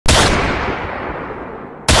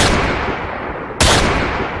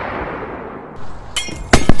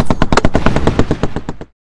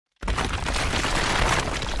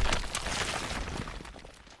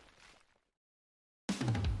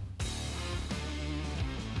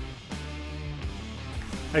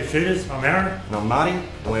Hey shooters, I'm Aaron. And I'm Marty,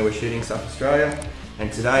 and we're shooting South Australia.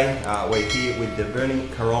 And today we're here with the Verney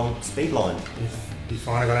Carron Speedline. You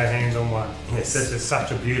finally got our hands on one. Yes. This is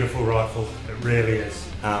such a beautiful rifle, it really is.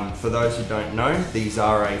 For those who don't know, these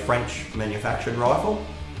are a French manufactured rifle.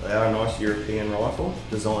 They are a nice European rifle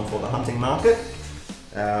designed for the hunting market.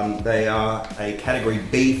 They are a category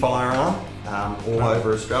B firearm all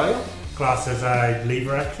over Australia. Classed as a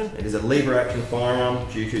lever action. It is a lever action firearm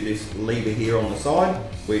due to this lever here on the side,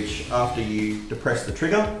 which after you depress the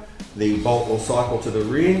trigger, the bolt will cycle to the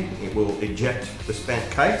rear, it will eject the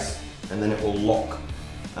spent case, and then it will lock.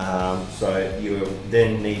 So you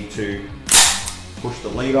then need to push the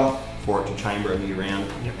lever for it to chamber a new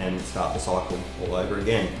round and start the cycle all over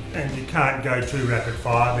again. And you can't go too rapid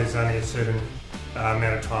fire, there's only a certain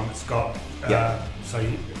amount of time it's got. So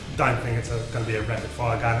you don't think it's going to be a rapid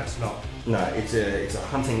fire gun, it's not. No, it's a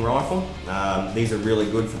hunting rifle. These are really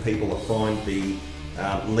good for people that find the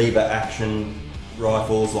lever action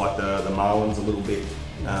rifles like the Marlins a little bit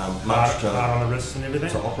much hard on the wrists and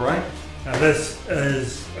everything to operate. Now this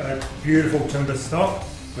is a beautiful timber stock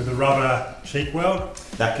with a rubber cheek weld.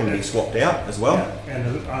 That can be swapped out as well. Yeah.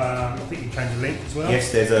 And I think you change the length as well.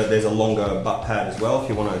 Yes, there's a longer butt pad as well if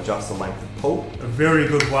you want to adjust the length of pull. A very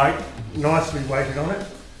good weight, nicely weighted on it.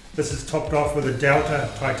 This is topped off with a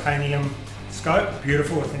Delta titanium scope,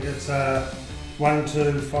 beautiful. I think it's 1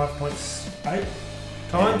 to 5.8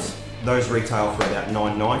 times. Those retail for about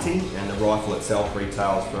 $9.90 and the rifle itself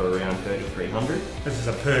retails for around $3,300. This is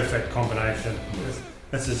a perfect combination.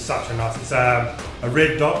 This is such a nice, it's a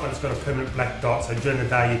red dot, but it's got a permanent black dot, so during the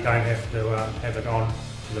day you don't have to have it on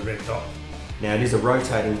to the red dot. Now it is a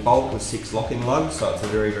rotating bolt with 6 locking lugs, so it's a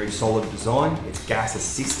very, very solid design. It's gas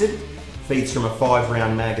assisted, feeds from a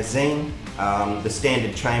 5-round magazine. The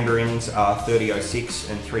standard chamberings are 30-06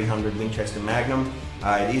 and 300 Winchester Magnum.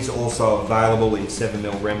 It is also available in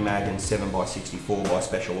 7mm Rem Mag and 7x64 by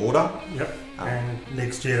special order. Yep, and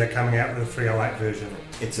next year they're coming out with a 308 version.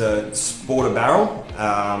 It's a sporter barrel.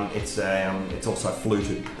 It's also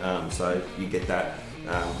fluted, so you get that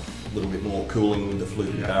little bit more cooling with the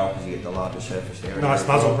fluted barrel because you get the larger surface area. Nice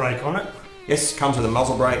muzzle brake on it. Yes, comes with a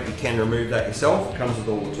muzzle brake. You can remove that yourself. Comes with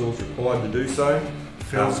all the tools required to do so.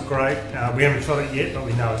 Feels great. We haven't shot it yet, but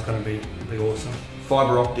we know it's going to be awesome.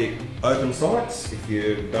 Fibre optic open sights if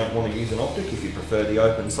you don't want to use an optic, if you prefer the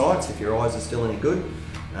open sights, if your eyes are still any good.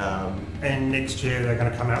 And next year they're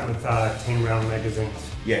going to come out with 10-round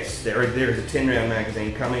magazines. Yes, there is a 10-round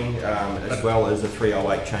magazine coming, as well as a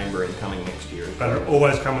 308 chambering coming next year. But it'll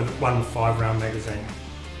always come with one 5-round magazine.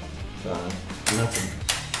 So, and that's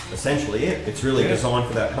essentially it. It's really designed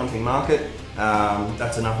for that hunting market.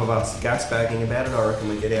 That's enough of us gas bagging about it. I reckon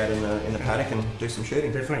we get out in the paddock and do some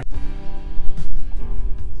shooting. Definitely.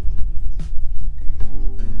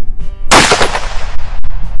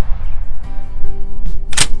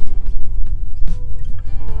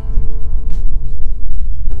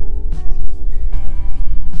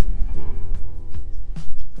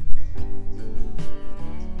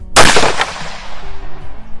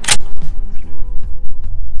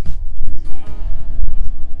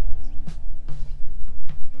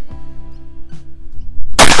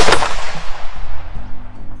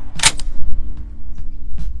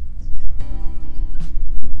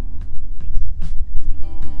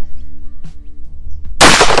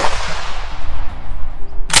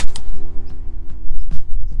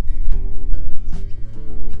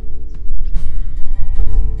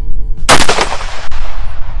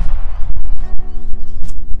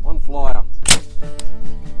 Flyer.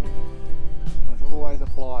 There's always a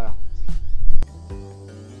flyer.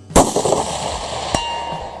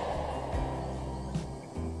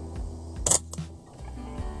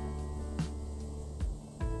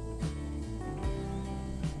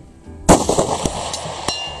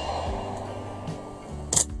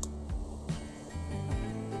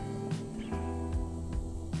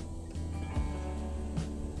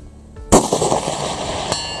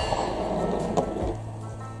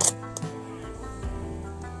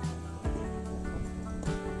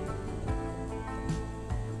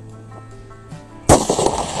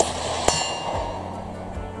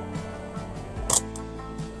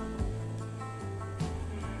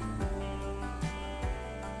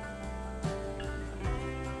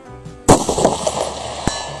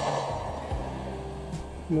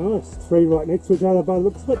 Nice, 3 right next to each other by the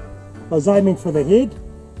looks of it. I was aiming for the head,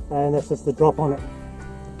 and that's just the drop on it.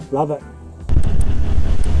 Love it.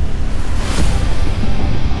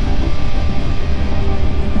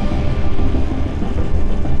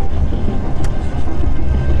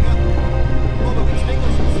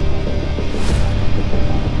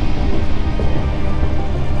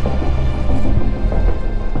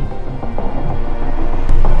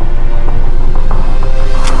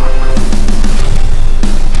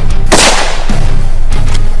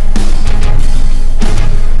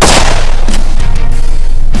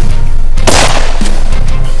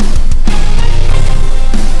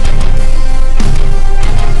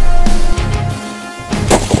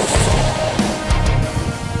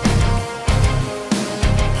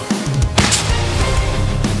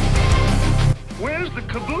 where's the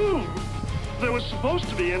kaboom? There was supposed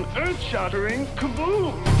to be an earth-shattering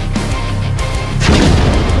kaboom.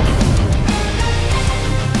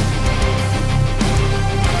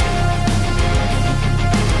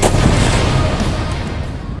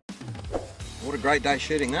 What a great day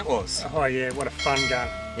shooting that was. Oh yeah, what a fun gun.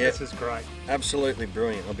 Yeah. This is great. Absolutely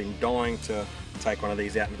brilliant. I've been dying to take one of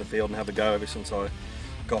these out into the field and have a go ever since I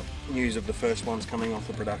got news of the first ones coming off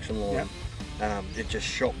the production line. Yep. It just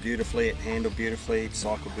shot beautifully, it handled beautifully, it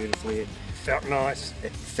cycled beautifully, it Felt nice.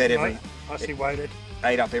 fed Nicely weighted.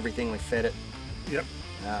 ate up everything we fed it. Yep.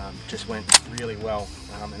 Just went really well.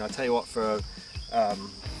 And I tell you what, for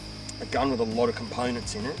a gun with a lot of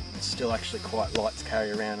components in it, it's still actually quite light to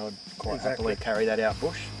carry around. I'd quite happily carry that out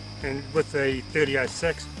bush. And with the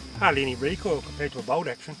 3006, hardly any recoil compared to a bolt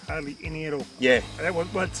action. Hardly any at all. Yeah.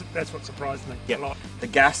 That's what surprised me a lot. The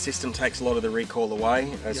gas system takes a lot of the recoil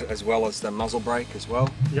away, as well as the muzzle brake as well.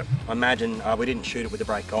 Yep. I imagine, we didn't shoot it with the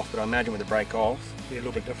brake off, but I imagine with the brake off, Yeah, a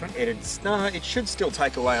little bit different. it should still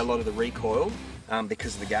take away a lot of the recoil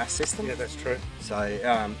because of the gas system. Yeah, that's true.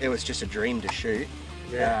 So it was just a dream to shoot.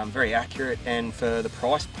 Yeah. Very accurate, and for the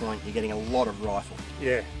price point, you're getting a lot of rifle.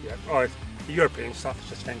 Yeah, yeah. Oh, the European stuff is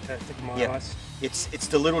just fantastic in my eyes. It's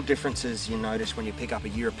the little differences you notice when you pick up a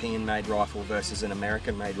European-made rifle versus an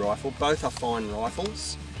American-made rifle. Both are fine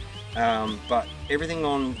rifles, but everything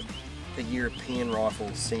on the European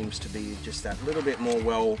rifle seems to be just that little bit more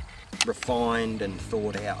well refined and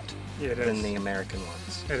thought out than the American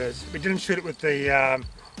ones. It is. We didn't shoot it with the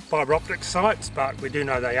fibre optic sights, but we do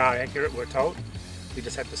know they are accurate, we're told. We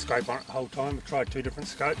just had the scope on it the whole time. We tried two different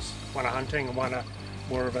scopes, one a hunting and one a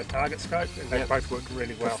more of a target scope, and they both worked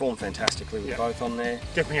really well. Performed fantastically with both on there.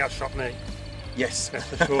 Definitely outshot me. Yes. That's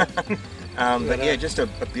for sure. But yeah, just a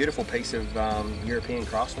beautiful piece of European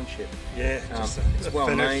craftsmanship. Yeah, it's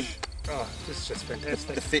well made. Oh, it's just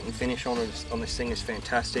fantastic. The fit and finish on this thing is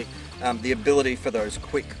fantastic. The ability for those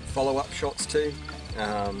quick follow-up shots too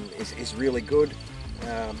is really good.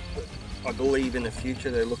 I believe in the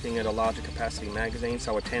future they're looking at a larger capacity magazine,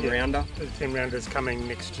 so a 10 rounder. The 10 rounder is coming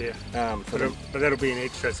next year, but that'll be an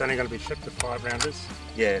extra. It's only going to be shipped with 5 rounders.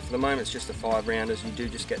 Yeah, for the moment it's just the 5 rounders. You do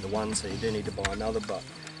just get the one, so you do need to buy another. But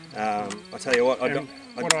I tell you what,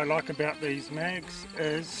 what I like about these mags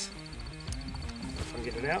is, if I can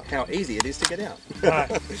get it out, how easy it is to get out.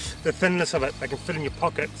 The thinness of it. They can fit in your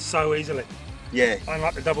pocket so easily. Yeah.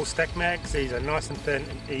 Unlike the double stack mags, these are nice and thin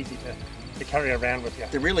and easy to carry around with you.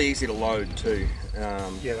 They're really easy to load too.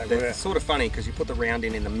 Yeah, they're sort of funny because you put the round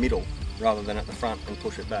in the middle rather than at the front and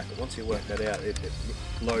push it back. But once you work that out, it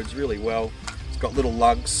loads really well. It's got little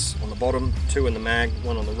lugs on the bottom, 2 in the mag,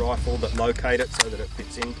 1 on the rifle that locate it so that it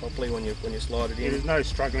fits in properly when you slide it in. There's no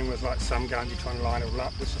struggling with like some guns you're trying to line it all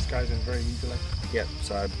up. This just goes in very easily. Yep.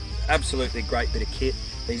 So absolutely great bit of kit.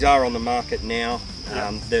 These are on the market now.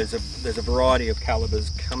 There's a variety of calibers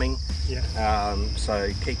coming. Yeah. So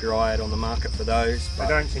keep your eye out on the market for those. They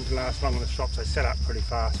don't seem to last long in the shops. They set up pretty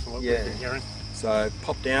fast from what we've been hearing. So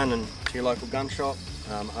pop down and to your local gun shop,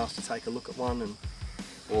 ask to take a look at one,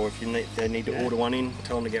 or if they need to order one in,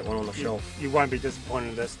 tell them to get one on the shelf. You won't be disappointed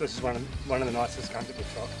in this. This is one of the nicest guns that we've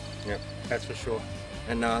shot. Yep. That's for sure.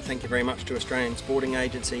 And thank you very much to Australian sporting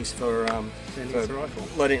agencies for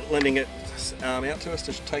lending it out to us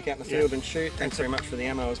to take out in the field and shoot. Thanks very much for the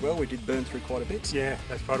ammo as well. We did burn through quite a bit. Yeah,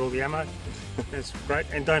 that's right, all the ammo. That's great.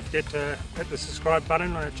 And don't forget to hit the subscribe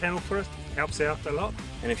button on our channel for us. It helps out a lot.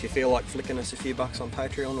 And if you feel like flicking us a few bucks on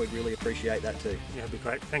Patreon, we'd really appreciate that too. Yeah, it'd be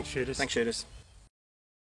great. Thanks, shooters. Thanks, shooters.